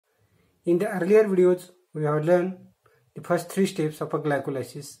In the earlier videos, we have learned the first 3 steps of a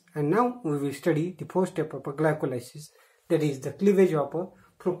glycolysis, and now we will study the 4th step of a glycolysis, that is the cleavage of a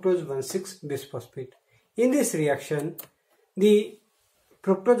fructose 1,6-bisphosphate. In this reaction, the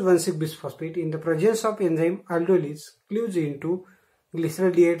fructose 1,6-bisphosphate in the presence of enzyme aldolase cleaves into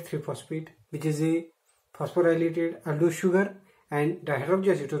glyceraldehyde 3-phosphate, which is a phosphorylated aldose sugar, and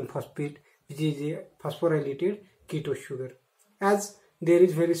dihydroxyacetone phosphate, which is a phosphorylated ketose sugar. As there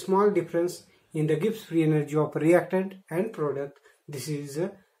is very small difference in the Gibbs free energy of reactant and product, this is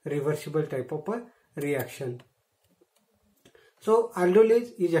a reversible type of a reaction. So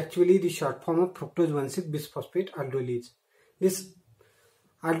aldolase is actually the short form of fructose 1,6-bisphosphate aldolase. This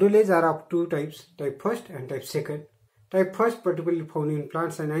aldolase are of 2 types, type 1st and type 2nd. Type 1st particularly found in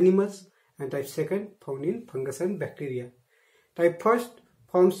plants and animals, and type 2nd found in fungus and bacteria. Type 1st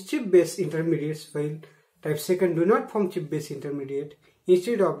forms chip-based intermediates, while type 2nd do not form chip-based intermediate.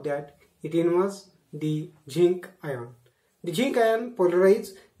 Instead of that, it involves the zinc ion. The zinc ion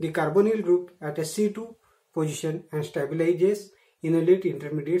polarizes the carbonyl group at a C2 position and stabilizes enolate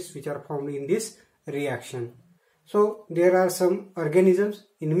intermediates which are found in this reaction. So there are some organisms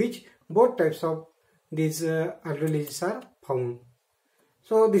in which both types of these aldolases are found.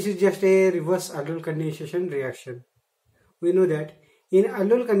 So this is just a reverse aldol condensation reaction. We know that in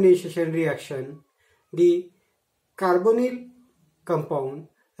aldol condensation reaction, the carbonyl compound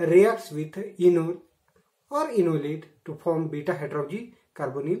reacts with enol or enolate to form beta hydroxy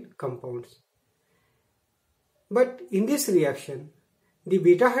carbonyl compounds. But in this reaction, the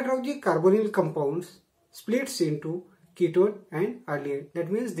beta hydroxy carbonyl compounds splits into ketone and aldehyde.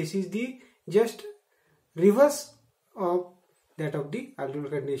 That means this is the just reverse of that of the aldol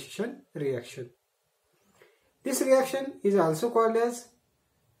condensation reaction. This reaction is also called as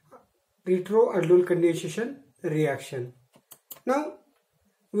retro-aldol condensation reaction. Now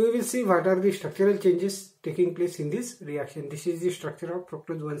we will see what are the structural changes taking place in this reaction. This is the structure of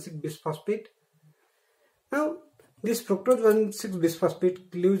fructose 1,6-bisphosphate. Now this fructose 1,6-bisphosphate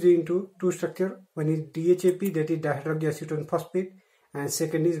cleaves into 2 structures. One is DHAP, that is dihydroxyacetone phosphate, and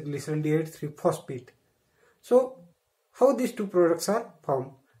second is glyceraldehyde 3-phosphate. So how these 2 products are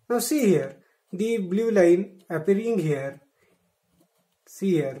formed? Now see here, the blue line appearing here.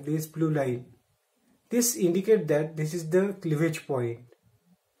 See here, this blue line. This indicates that this is the cleavage point.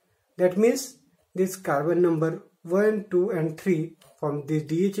 That means this carbon number 1, 2 and 3 form this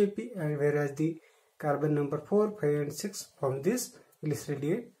DHAP, and whereas the carbon number 4, 5 and 6 form this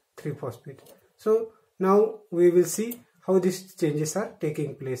glyceraldehyde 3-phosphate. So now we will see how these changes are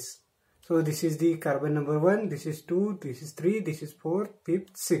taking place. So this is the carbon number 1, this is 2, this is 3, this is 4, 5,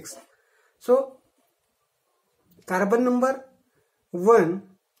 6. So carbon number 1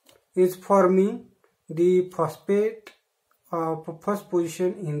 is forming the phosphate of first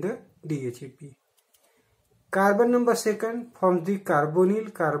position in the DHAP. Carbon number 2 forms the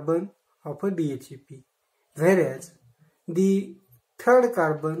carbonyl carbon of a DHAP, whereas the 3rd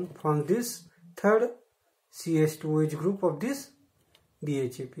carbon forms this 3rd CH2OH group of this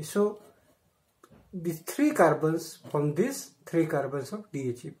DHAP. So the 3 carbons form this 3 carbons of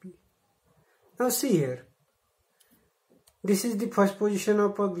DHAP. Now see here, this is the first position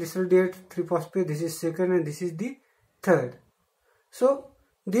of a glyceraldehyde 3-phosphate, this is 2nd, and this is the 3rd. So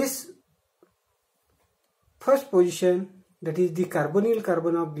this first position, that is the carbonyl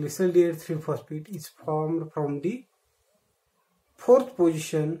carbon of glyceraldehyde 3-phosphate, is formed from the 4th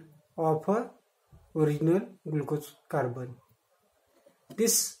position of a original glucose carbon.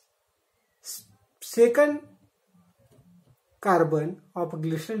 This 2nd carbon of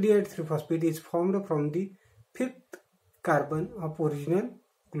glyceraldehyde 3-phosphate is formed from the 5th carbon of original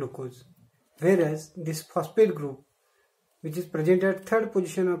glucose, whereas this phosphate group, which is present at 3rd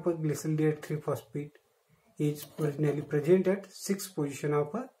position of a glyceraldehyde 3-phosphate, is originally present at 6th position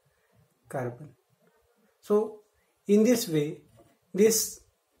of a carbon. So in this way, this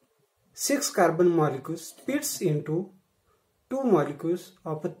 6 carbon molecule splits into 2 molecules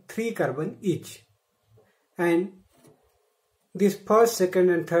of a 3 carbon each, and this 1st,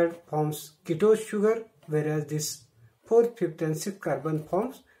 2nd and 3rd forms ketose sugar, whereas this 4th, 5th and 6th carbon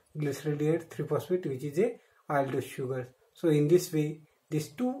forms glyceraldehyde 3-phosphate, which is a aldose sugar. So in this way, these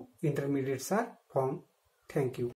 2 intermediates are formed. Thank you.